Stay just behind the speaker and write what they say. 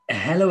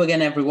Hello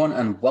again, everyone,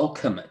 and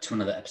welcome to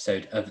another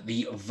episode of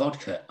the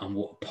Vodka and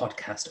Water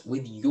podcast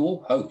with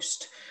your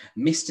host,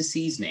 Mr.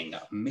 Seasoning,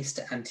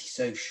 Mr.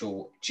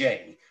 Antisocial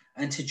Jay.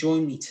 And to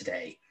join me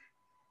today,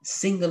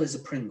 single as a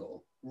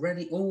Pringle,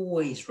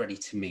 always ready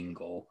to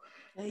mingle,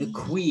 the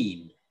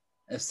queen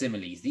of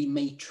similes, the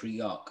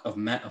matriarch of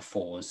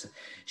metaphors.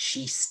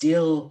 She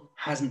still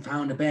hasn't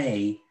found a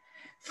bae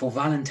for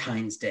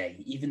Valentine's Day,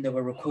 even though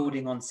we're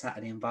recording on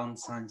Saturday and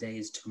Valentine's Day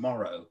is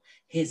tomorrow.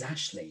 Here's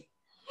Ashley.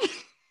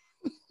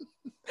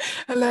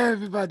 Hello,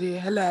 everybody.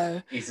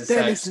 Hello. Is the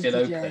search still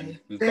open?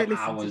 We've got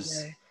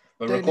hours.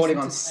 We're recording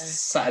on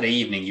Saturday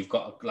evening. You've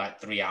got like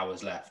 3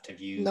 hours left. Have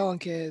you? No one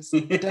cares.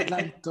 The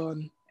deadline's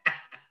done.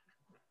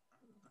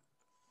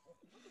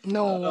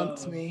 No one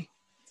wants me.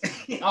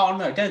 Oh,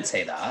 no, don't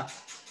say that.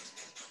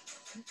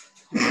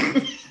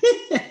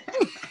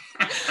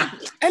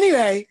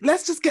 Anyway,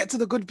 let's just get to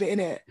the good bit,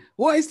 innit?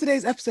 What is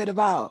today's episode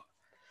about?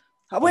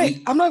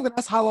 Wait, I'm not going to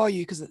ask how are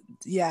you, because,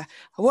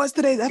 what's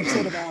today's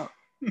episode about?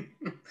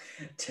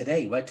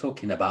 Today, we're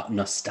talking about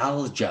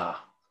nostalgia.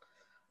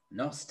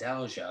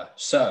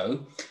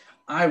 So,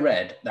 I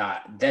read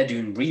that they're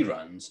doing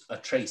reruns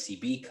of Tracy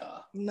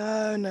Beaker.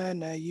 No,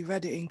 you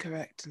read it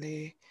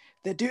incorrectly.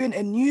 They're doing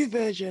a new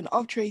version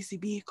of Tracy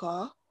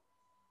Beaker.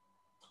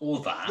 All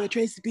that. Where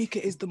Tracy Beaker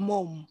is the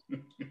mom.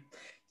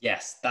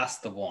 Yes, that's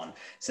the one.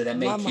 So they're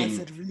My making... man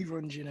said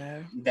reruns, you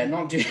know. They're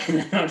not doing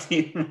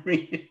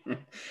reruns.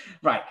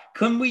 Right,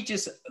 can we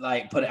just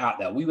put it out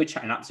there? We were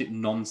chatting absolute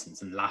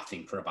nonsense and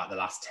laughing for about the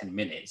last 10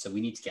 minutes, so we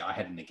need to get our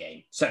head in the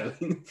game. So,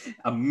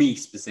 and me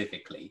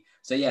specifically.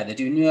 So yeah, they're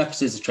doing new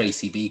episodes of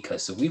Tracy Beaker.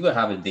 So we were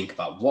having to think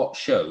about what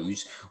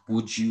shows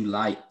would you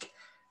like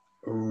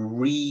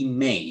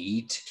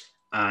remade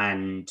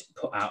and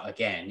put out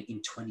again in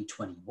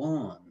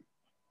 2021?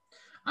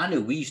 I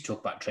know we used to talk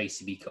about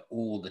Tracy Beaker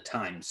all the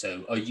time,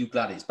 so are you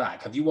glad it's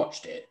back? Have you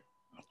watched it?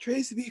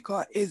 Tracy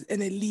Beaker is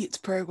an elite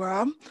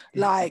program,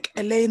 like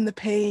Elaine the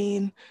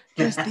Pain,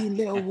 Justine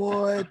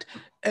Littlewood,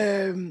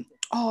 even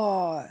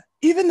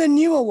the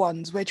newer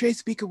ones where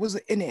Tracy Beaker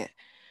wasn't in it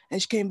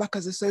and she came back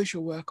as a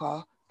social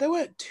worker. They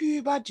weren't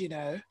too bad, you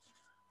know.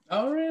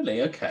 Oh,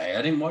 really? Okay,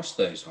 I didn't watch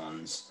those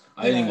ones.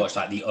 I only watched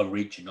the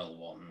original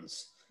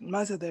ones.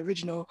 I said the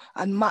original,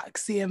 and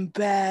Maxie and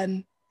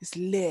Ben is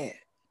lit.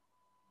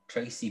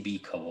 Tracy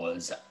Beaker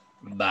was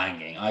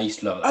banging. I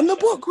used to love that. And the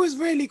book was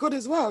really good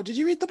as well. Did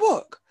you read the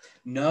book?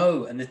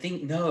 No, and the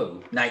thing,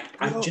 no. Do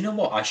you know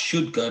what? I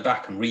should go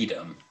back and read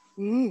them.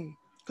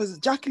 Because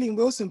Jacqueline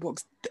Wilson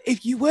books,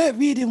 if you weren't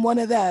reading one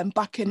of them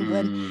back in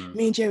when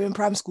me and Jay were in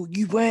primary school,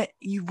 you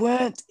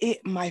weren't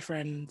it, my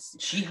friends.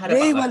 She had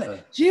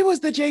she was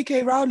the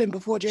J.K. Rowling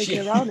before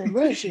J.K. Rowling,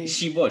 weren't she?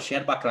 She was. She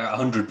had back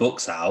 100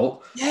 books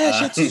out. Yeah,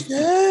 she had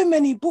so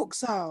many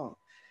books out.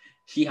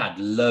 She had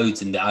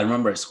loads in there. I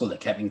remember at school they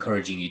kept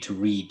encouraging you to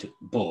read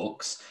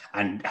books,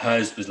 and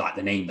hers was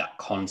the name that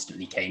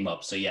constantly came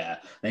up. So yeah,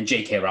 then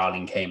J.K.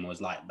 Rowling came and was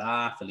like,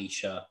 that,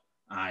 Felicia,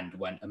 and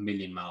went a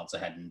million miles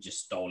ahead and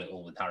just stole it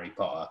all with Harry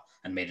Potter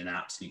and made an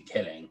absolute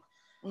killing.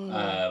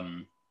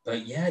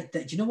 But yeah,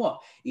 do you know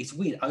what? It's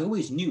weird. I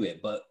always knew it,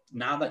 but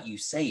now that you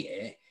say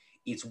it,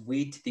 it's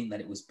weird to think that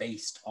it was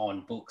based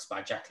on books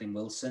by Jacqueline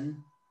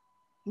Wilson.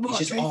 What, it's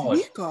just Tracy odd.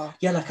 Beaker?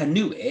 Yeah, I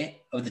knew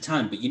it at the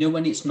time, but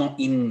when it's not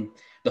in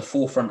the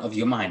forefront of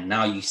your mind,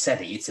 now you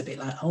said it, it's a bit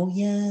like, oh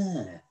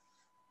yeah,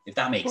 if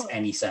that makes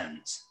any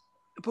sense.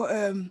 But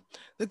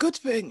the good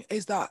thing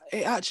is that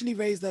it actually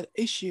raised that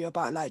issue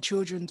about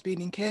children being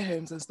in care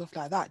homes and stuff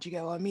like that. Do you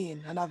get what I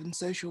mean? And having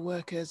social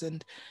workers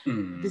and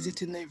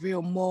visiting their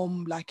real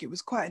mom. It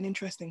was quite an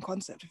interesting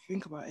concept if you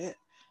think about it.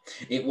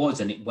 It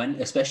was, and it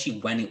went, especially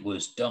when it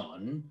was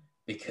done,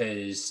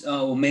 because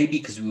maybe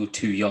because we were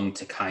too young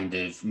to kind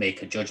of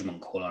make a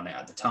judgment call on it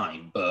at the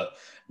time, but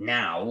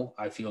now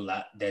I feel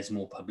that there's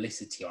more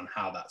publicity on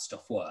how that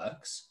stuff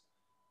works,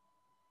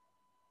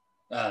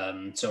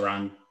 so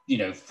around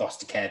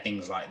foster care,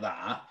 things like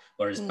that,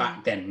 whereas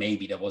back then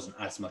maybe there wasn't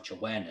as much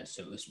awareness,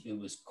 so it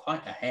was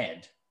quite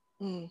ahead.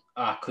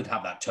 I could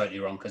have that totally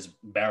wrong, because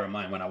bear in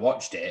mind when I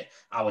watched it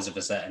I was of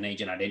a certain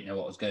age and I didn't know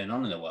what was going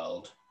on in the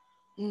world.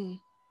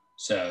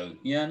 So,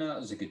 yeah, no, that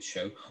was a good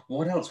show.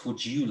 What else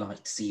would you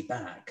like to see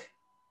back?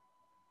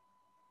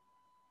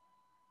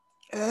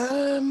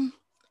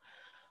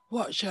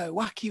 What show?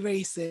 Wacky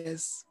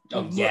Races.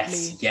 Oh,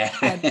 yes, Motley. yeah.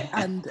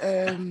 And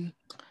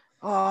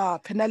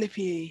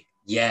Penelope.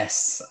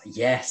 Yes.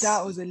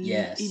 That was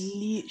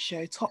elite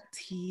show, top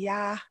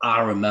tier.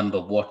 I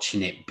remember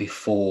watching it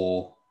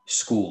before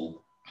school,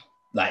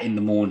 in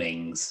the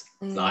mornings,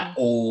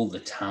 all the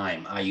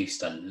time. I used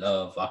to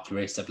love Wacky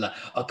Races. I'd be like,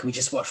 oh, can we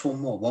just watch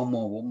one more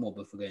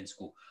before going to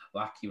school?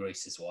 Wacky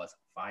Races was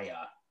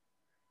fire.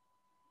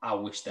 I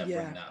wish they'd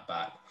bring that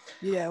back.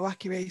 Yeah,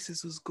 Wacky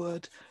Races was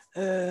good.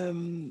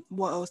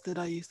 What else did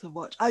I used to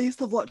watch? I used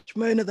to watch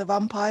Mona the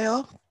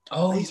Vampire.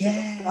 Oh,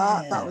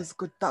 yeah. That was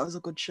good. That was a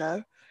good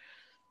show.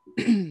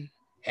 Ed,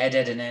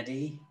 Edd and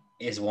Eddy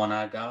is one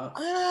I got.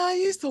 I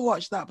used to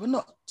watch that, but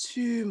not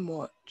too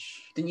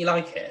much. Didn't you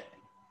like it?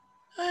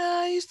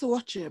 I used to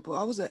watch it, but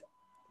I wasn't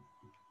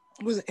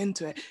Wasn't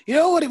into it. You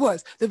know what it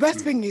was? The best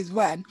thing is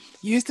when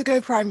you used to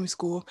go primary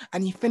school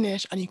and you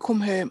finish and you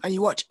come home and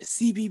you watch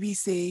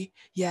CBBC,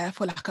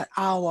 for like an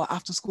hour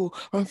after school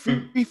from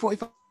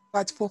 3:45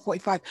 to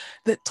 4:45.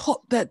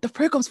 The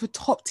programs were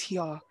top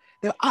tier.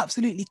 They were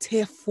absolutely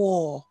tier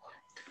 4.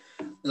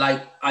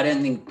 Like, I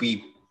don't think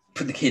the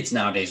kids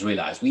nowadays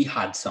realize we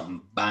had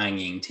some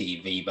banging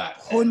TV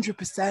back then.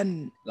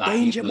 100%. Like,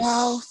 Danger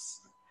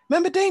Mouse.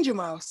 Remember Danger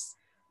Mouse?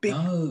 Big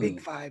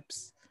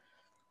vibes.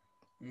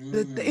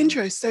 The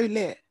intro is so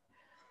lit.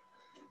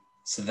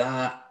 So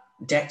that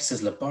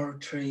Dexter's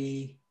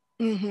Laboratory.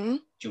 Mm-hmm.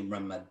 Do you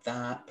remember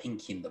that?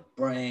 Pinky and the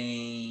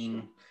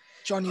Brain.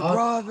 Johnny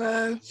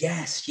Bravo.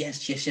 Yes.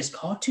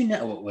 Cartoon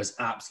Network was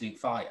absolute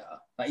fire.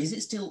 Like, is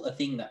it still a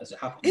thing that is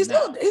happening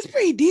now? It's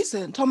pretty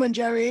decent. Tom and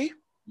Jerry.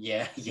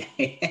 Yeah.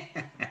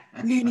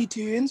 Looney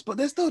Tunes, but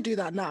they still do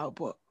that now.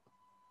 But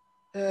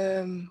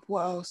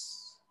what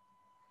else?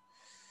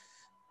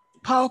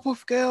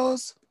 Powerpuff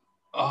Girls.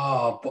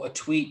 Oh, but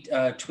Tweety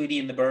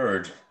and the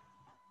Bird.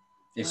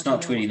 It's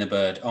not Tweety and the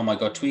Bird. Oh my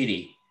God,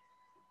 Tweety.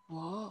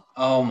 What?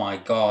 Oh my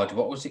God,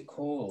 what was it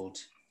called?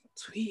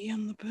 Tweety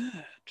and the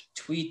Bird.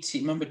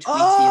 Tweety, remember Tweety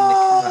and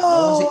the Cat? What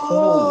was it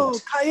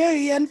called?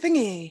 Coyote and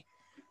Thingy.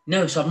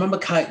 No, so I remember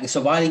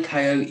Wile E.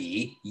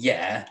 Coyote,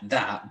 yeah,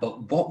 that.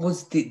 But what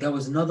was there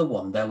was another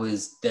one. There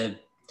was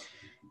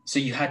so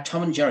you had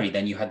Tom and Jerry,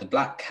 then you had the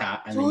Black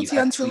Cat, and then you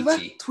had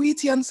Tweety.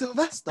 Tweety and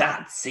Sylvester.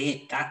 That's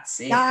it. That's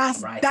there.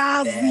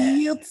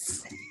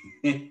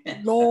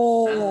 it.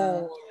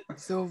 Lord.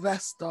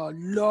 Sylvester.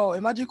 Lord.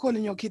 Imagine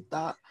calling your kid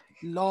that.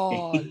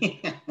 Lord.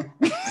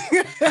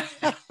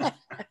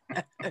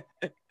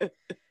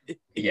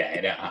 Yeah,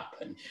 it don't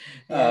happen.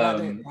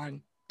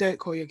 Don't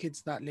call your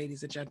kids that,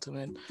 ladies and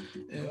gentlemen.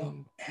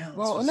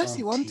 Well, unless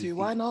you want to,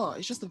 why not?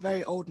 It's just a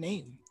very old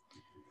name.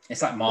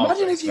 It's like Margaret.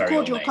 Imagine if you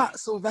called your cat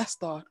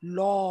Sylvester.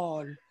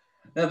 Lol.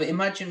 No, but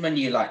imagine when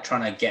you're like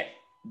trying to get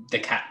the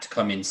cat to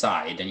come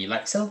inside and you're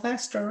like,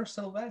 Sylvester.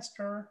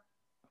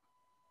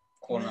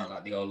 Calling out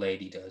like the old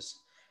lady does.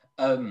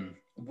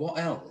 What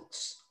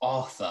else?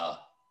 Arthur.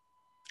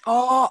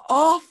 Oh,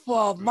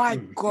 Arthur, my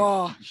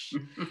gosh.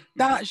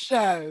 That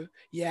show,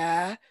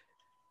 yeah.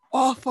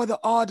 Arthur the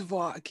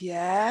Aardvark,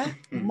 yeah.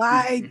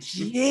 My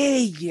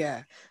G.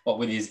 What,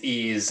 with his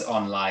ears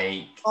on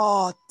like...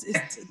 don't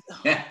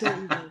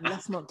even,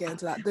 let's not get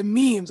into that. The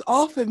memes,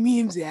 Arthur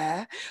memes,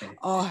 yeah.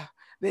 Oh,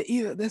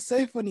 they're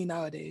so funny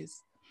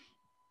nowadays.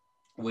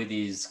 With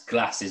his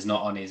glasses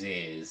not on his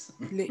ears.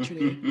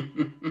 Literally.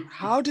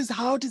 How does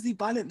he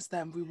balance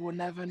them? We will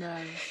never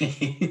know.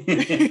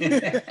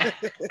 Did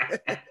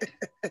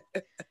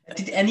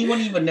anyone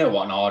even know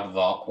what an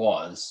aardvark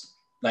was?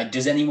 Like,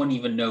 does anyone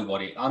even know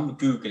what it? I'm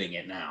Googling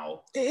it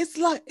now. It's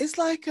not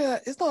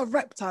a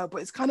reptile,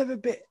 but it's kind of a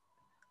bit,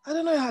 I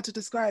don't know how to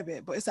describe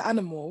it, but it's an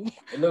animal.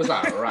 It looks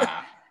like a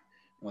rat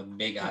with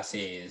big ass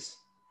ears.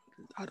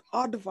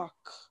 Aardvark.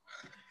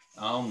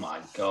 Oh my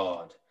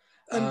God.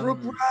 And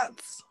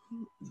Rugrats.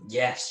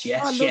 Yes.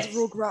 I love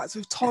Rugrats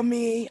with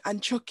Tommy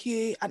and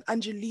Chucky and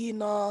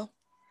Angelica.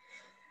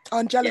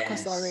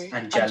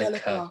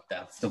 Angelica.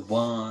 That's the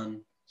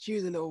one. She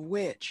was a little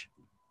witch.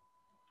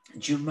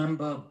 Do you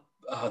remember?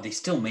 Oh, they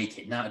still make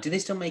it now. Do they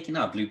still make it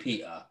now? Blue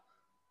Peter.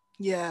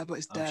 Yeah, but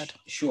it's dead.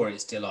 Sure,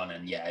 it's still on,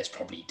 and yeah, it's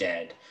probably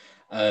dead.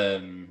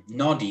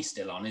 Noddy's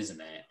still on, isn't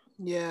it?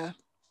 Yeah.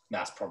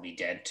 That's probably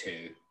dead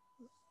too.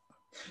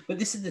 But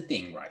this is the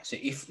thing, right? So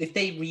if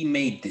they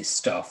remade this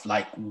stuff,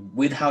 like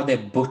with how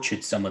they've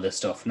butchered some of the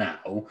stuff now,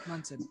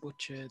 Man said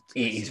butchered.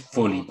 It is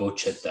fully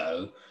butchered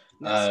though.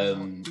 Let's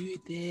not do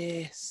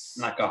this.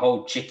 Like a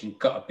whole chicken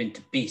cut up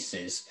into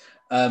pieces.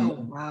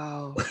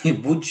 Wow.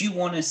 Would you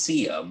want to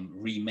see them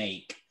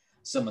remake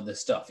some of the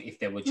stuff if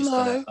they were just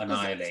going to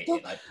annihilate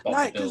it, like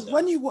Bob the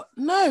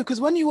Builder?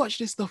 Because when you watch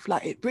this stuff,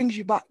 like it brings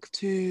you back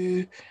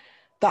to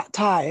that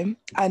time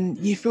and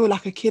you feel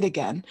like a kid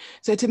again.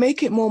 So to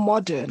make it more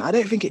modern, I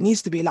don't think it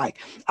needs to be like,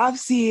 I've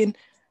seen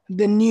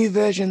the new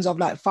versions of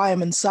like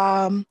Fireman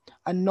Sam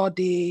and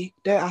Noddy.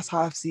 Don't ask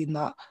how I've seen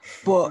that,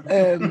 but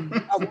I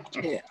watched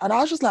it and I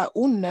was just like,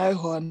 oh no,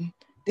 hon,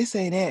 this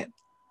ain't it.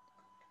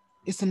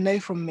 It's a no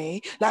from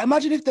me. Like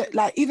imagine if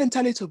even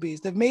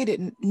Teletubbies, they've made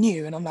it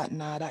new and I'm like,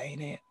 nah, that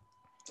ain't it.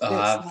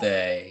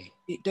 They?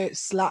 It don't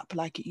slap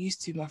like it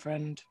used to, my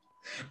friend.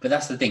 But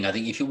that's the thing. I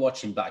think if you're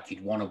watching back,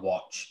 you'd want to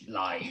watch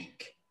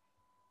like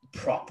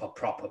proper.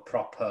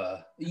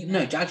 No,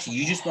 actually,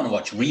 you just want to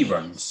watch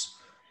reruns.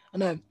 I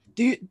know.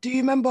 Do you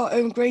remember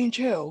Grange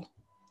Hill?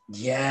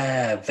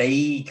 Yeah,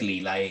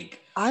 vaguely.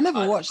 Like I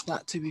never watched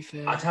that. To be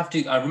fair,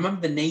 I remember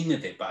the name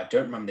of it, but I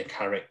don't remember the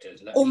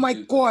characters. Oh my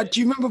God!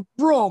 Do you remember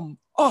Brom?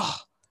 Oh,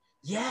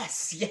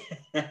 yes, yeah.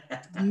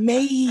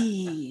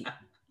 Mate.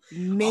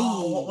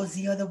 Oh, what was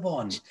the other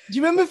one? Do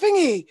you remember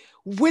thingy?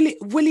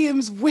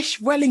 Williams Wish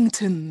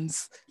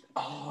Wellingtons.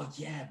 Oh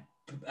yeah.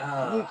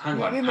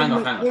 Hang on.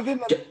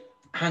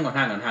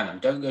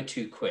 Don't go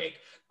too quick.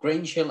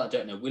 Grange Hill, I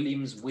don't know.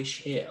 Williams Wish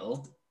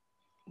Hill.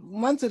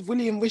 Man said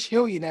William Wish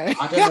Hill, you know.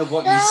 I don't know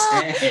what you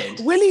said.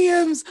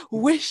 Williams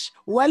Wish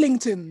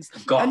Wellingtons.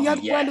 Got And you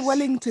you, had yes.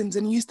 Wellingtons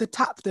and you used to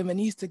tap them and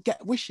you used to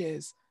get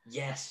wishes.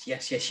 Yes.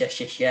 Yes, Do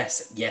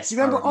you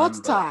remember I Art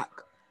Attack?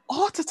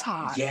 Art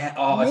Attack. Yeah,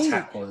 Art Mate,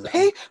 Attack was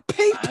paper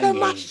banging.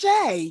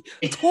 mache.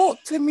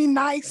 Talk to me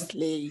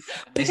nicely.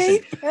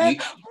 Listen,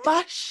 Paper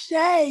mache.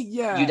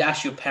 you'd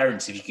ask your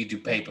parents if you could do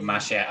paper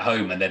mache at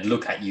home, and they'd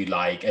look at you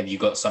like, have you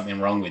got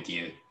something wrong with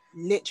you?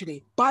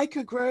 Literally.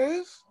 Biker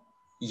Grove.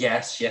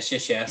 Yes. I'm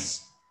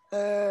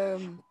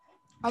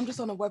just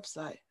on a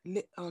website.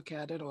 Okay,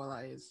 I don't know what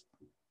that is.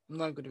 I'm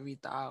not going to read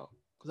that out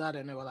because I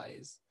don't know what that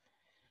is.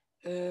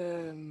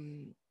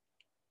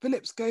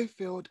 Philip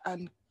Schofield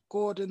and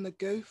Gordon the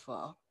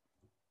Gopher.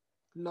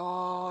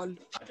 Lol.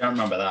 I don't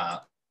remember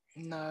that.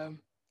 No.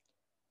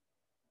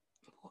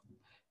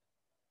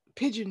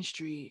 Pigeon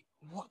Street.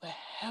 What the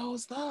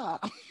hell's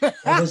that? There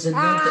was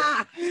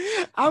another.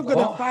 I'm going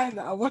to What? find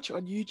that. I'll watch it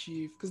on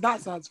YouTube because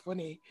that sounds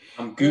funny.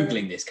 I'm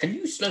Googling this. Can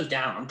you slow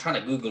down? I'm trying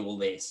to Google all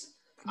this.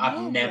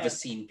 I've never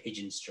seen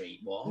Pigeon Street.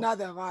 What?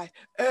 Neither have I.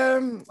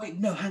 Wait,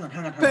 no, hang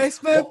on.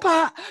 Postman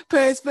Pat.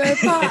 And it's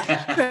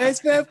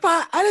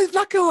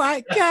black and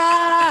white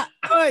cat.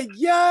 Oh,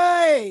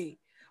 yay.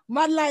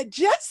 Man like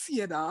Jess,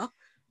 you know.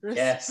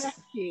 Respect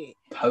it.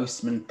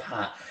 Postman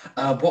Pat.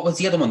 What was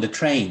the other one? The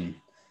train.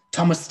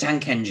 Thomas the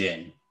Tank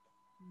Engine.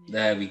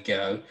 There we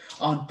go.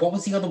 Oh, what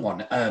was the other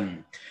one?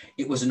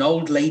 It was an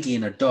old lady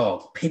and a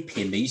dog,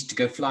 Pippin. They used to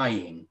go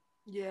flying.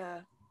 Yeah.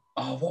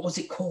 Oh, what was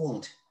it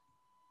called?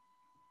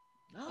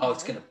 Oh,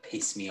 it's going to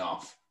piss me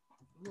off.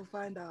 We'll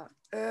find out.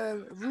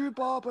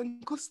 Rhubarb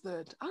and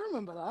Custard. I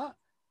remember that.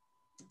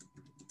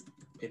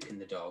 Pippin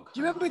the dog. Do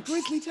you remember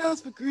Grizzly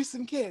Tales for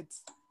Gruesome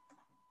Kids?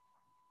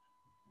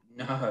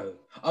 No.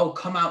 Oh,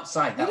 Come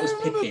Outside. That was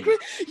Pippin. You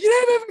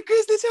don't remember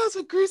Grizzly Tales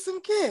for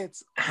Gruesome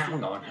Kids?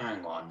 Hang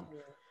on.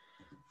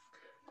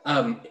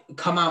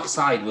 Come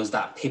Outside was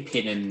that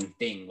Pippin and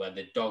thing where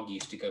the dog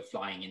used to go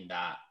flying in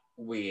that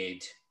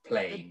weird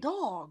plane. The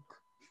dog?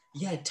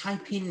 Yeah,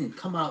 type in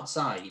Come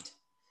Outside.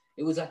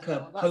 It was like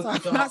a polka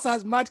dot. That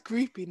sounds mad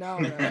creepy now.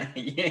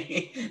 Yeah,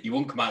 you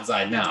won't come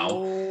outside now.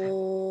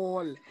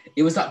 Oh.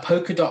 It was that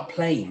polka dot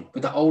plane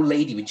with that old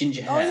lady with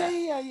ginger hair.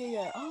 Oh,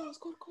 yeah. Oh, it's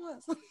called Come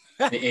Outside.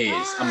 It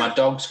is. And my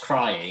dog's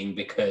crying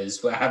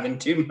because we're having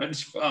too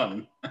much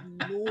fun.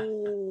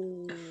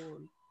 Lord.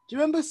 Do you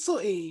remember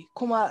Sooty?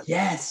 Come out.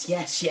 Yes.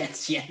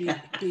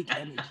 Big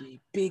energy,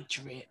 big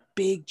drip.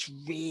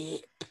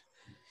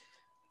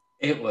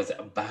 It was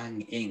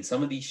banging.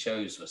 Some of these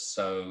shows were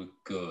so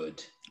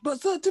good. But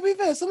so, to be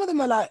fair, some of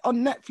them are like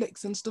on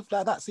Netflix and stuff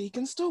like that, so you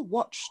can still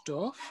watch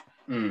stuff.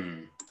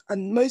 Mm.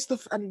 And most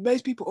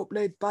people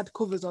upload bad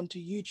covers onto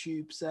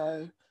YouTube,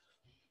 so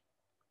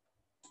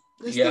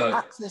there's still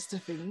access to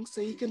things,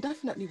 so you can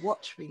definitely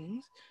watch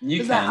things. You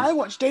can. Like, I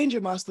watched Danger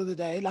Mouse the other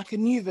day, like a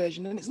new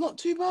version, and it's not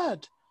too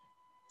bad.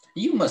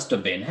 You must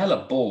have been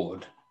hella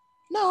bored.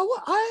 No,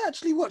 I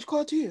actually watch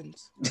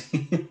cartoons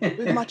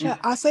with my chest.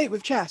 I say it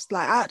with chest.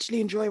 Like, I actually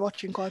enjoy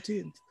watching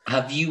cartoons.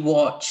 Have you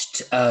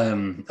watched?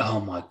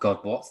 Oh my god,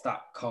 what's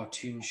that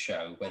cartoon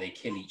show where they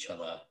kill each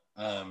other?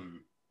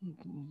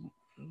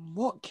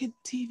 What kid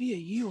TV are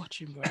you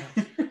watching, bro?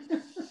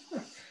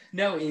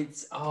 No,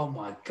 it's oh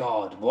my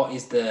god. What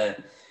is the?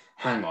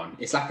 Hang on,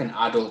 it's like an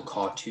adult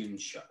cartoon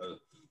show.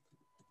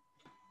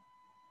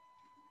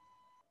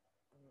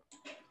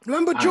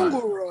 Remember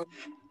Jungle Run?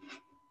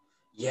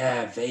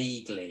 Yeah,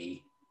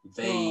 vaguely.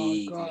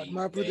 Oh god,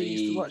 my brother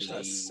used to watch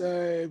that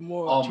so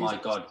much. Oh my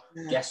god,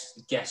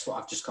 guess what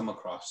I've just come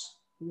across?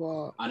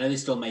 What? I know they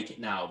still make it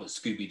now, but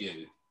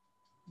Scooby-Doo.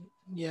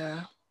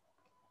 Yeah.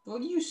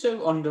 What are you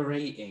so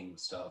underrating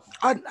stuff?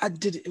 I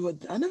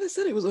never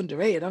said it was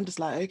underrated. I'm just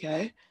like,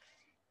 okay.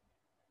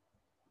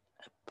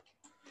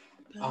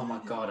 Oh my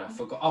god, I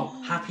forgot.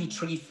 Oh, Happy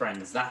Tree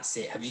Friends, that's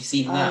it. Have you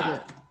seen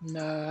that?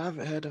 No, I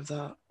haven't heard of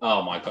that.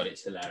 Oh my god,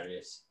 it's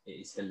hilarious.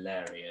 It is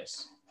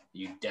hilarious.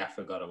 You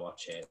definitely got to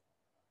watch it.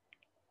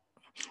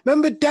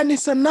 Remember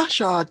Dennis and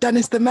Nasha,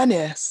 Dennis the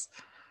Menace?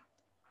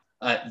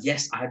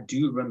 Yes, I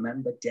do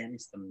remember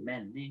Dennis the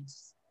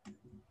Menace.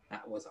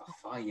 That was a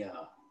fire.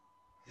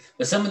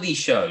 But some of these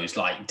shows,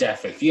 like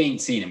definitely, if you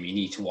ain't seen them, you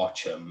need to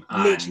watch them.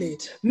 Literally.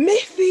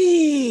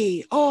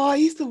 Miffy! Oh, I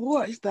used to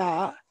watch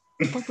that.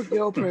 Proper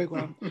girl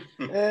program.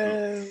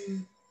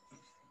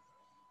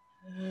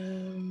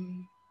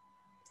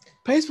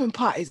 Postman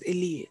Pat is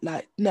elite.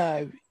 Like,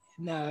 no,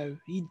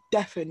 you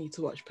definitely need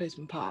to watch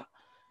Postman Pat.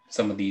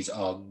 Some of these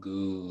are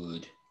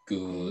good.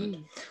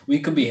 We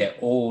could be here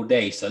all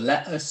day, so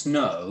let us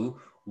know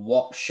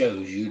what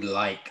shows you'd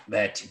like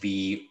there to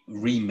be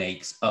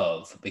remakes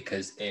of,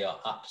 because they are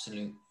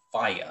absolute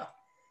fire.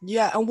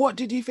 Yeah, and what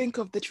did you think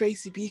of the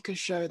Tracy Beaker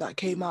show that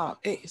came out?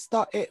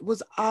 It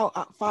was out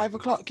at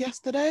 5:00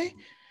 yesterday,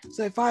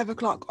 so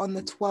 5:00 on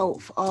the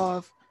 12th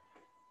of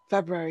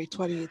February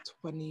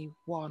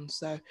 2021.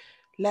 So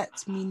let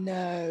me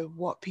know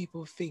what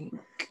people think.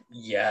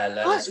 Yeah,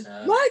 let us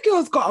know. My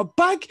girl's got a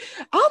bag.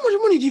 How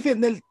much money do you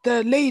think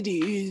the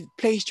lady who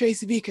plays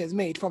Tracy Beaker has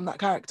made from that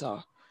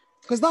character?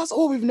 Because that's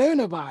all we've known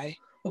her by.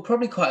 Well,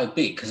 probably quite a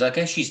bit, because I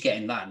guess she's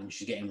getting that and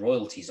she's getting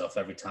royalties off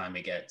every time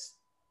it gets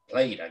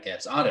played, I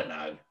guess. I don't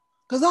know.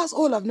 Because that's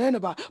all I've known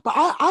about. But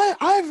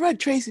I've read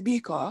Tracy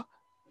Beaker,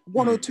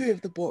 one or two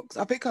of the books.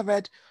 I think I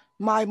read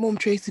My Mum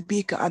Tracy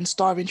Beaker and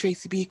Starring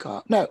Tracy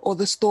Beaker. No, or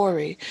The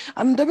Story.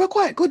 And they were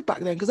quite good back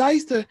then, because I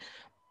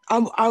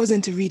was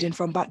into reading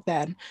from back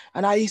then,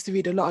 and I used to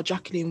read a lot of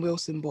Jacqueline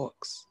Wilson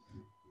books.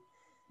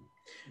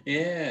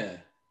 Yeah.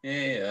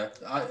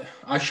 I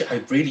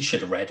really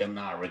should have read them.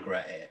 Now I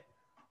regret it.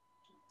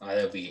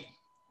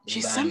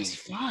 She's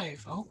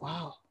 75. Oh,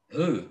 wow.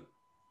 Who?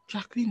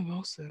 Jacqueline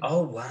Wilson.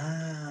 Oh,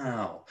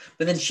 wow.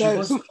 But then she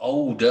was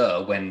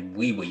older when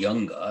we were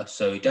younger,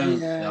 so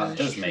that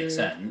does make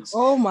sense.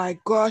 Oh, my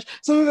gosh.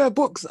 Some of her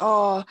books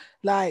are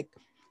like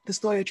The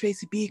Story of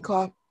Tracy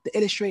Beaker,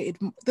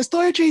 The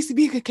Story of Tracy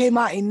Beaker came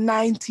out in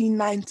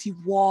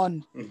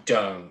 1991.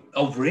 Don't.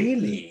 Oh,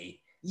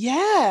 really?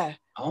 Yeah.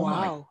 Oh,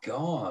 wow. My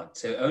God.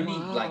 So only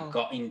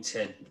got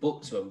into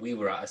books when we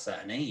were at a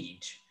certain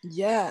age.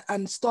 Yeah,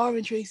 and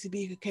Starring Tracy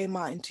Beaker came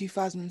out in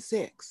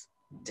 2006.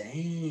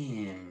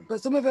 Damn.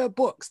 But some of her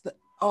books that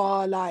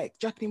are like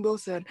Jacqueline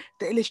Wilson,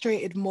 The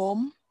Illustrated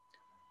Mom,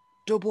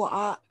 Double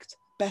Act,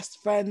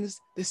 Best Friends,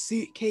 The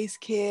Suitcase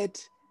Kid,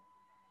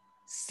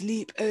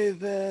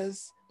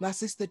 Sleepovers, My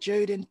Sister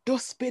Jodan,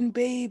 Dustbin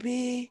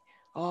Baby.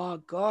 Oh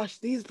gosh,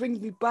 these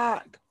brings me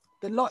back.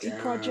 The Lottie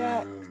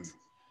Project.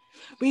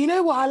 But you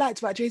know what I liked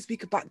about Tracy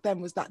Beaker back then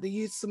was that they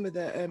used some of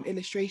the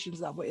illustrations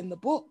that were in the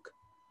book.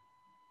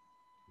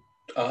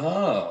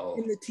 Oh.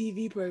 In the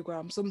TV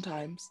program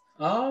sometimes.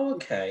 Oh,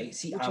 okay.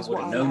 See, I would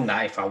have known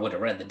that if I would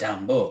have read the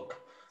damn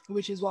book.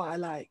 Which is what I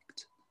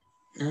liked.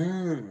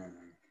 Because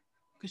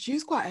she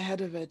was quite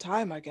ahead of her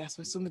time, I guess,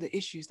 with some of the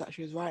issues that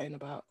she was writing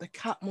about. The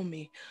Cat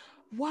Mummy.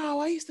 Wow,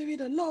 I used to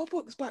read a lot of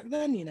books back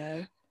then, you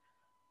know.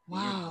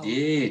 Wow.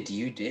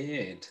 You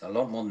did. A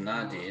lot more than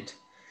I did.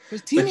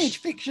 Because teenage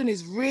fiction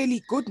is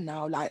really good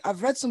now. Like,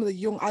 I've read some of the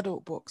young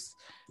adult books.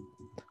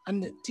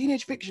 And the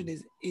teenage fiction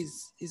is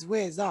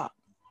where it's at.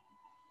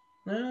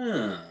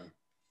 Well,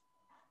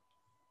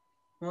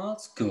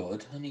 that's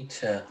good. I need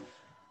to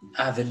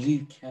have a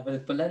look.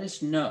 But let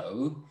us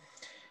know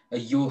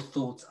your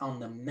thoughts on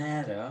the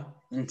matter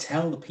and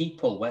tell the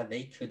people where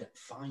they could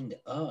find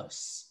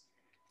us.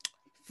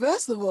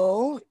 First of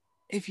all,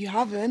 if you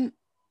haven't,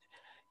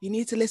 you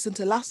need to listen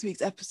to last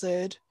week's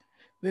episode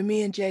where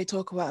me and Jay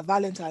talk about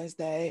Valentine's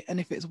Day and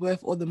if it's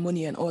worth all the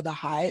money and all the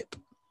hype.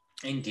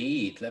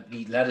 Indeed.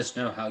 Let us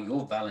know how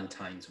your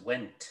Valentine's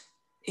went.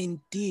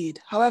 Indeed.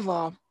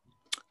 However,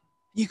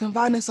 you can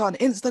find us on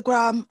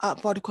Instagram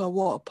at Vodka and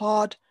Water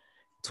Pod,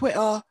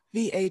 Twitter,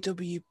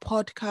 VAW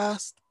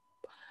Podcast,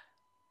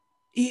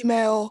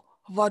 email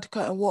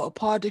Vodka and Water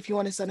Pod if you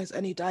want to send us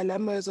any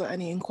dilemmas or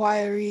any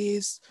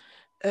inquiries.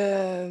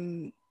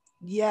 We're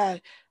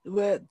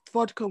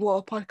Vodka and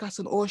Water Podcast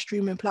on all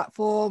streaming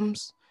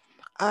platforms.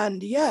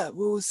 And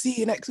we'll see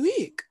you next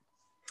week.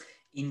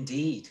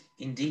 Indeed.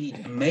 And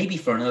maybe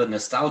for another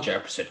nostalgia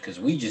episode, because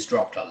we just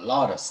dropped a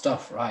lot of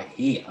stuff right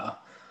here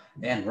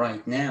and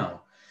right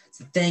now.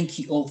 So thank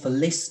you all for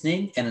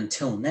listening. And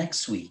until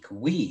next week,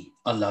 we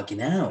are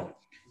logging out.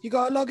 You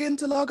got to log in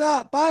to log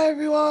out. Bye,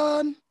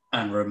 everyone.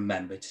 And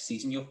remember to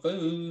season your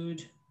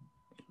food.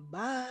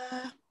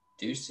 Bye.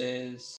 Deuces.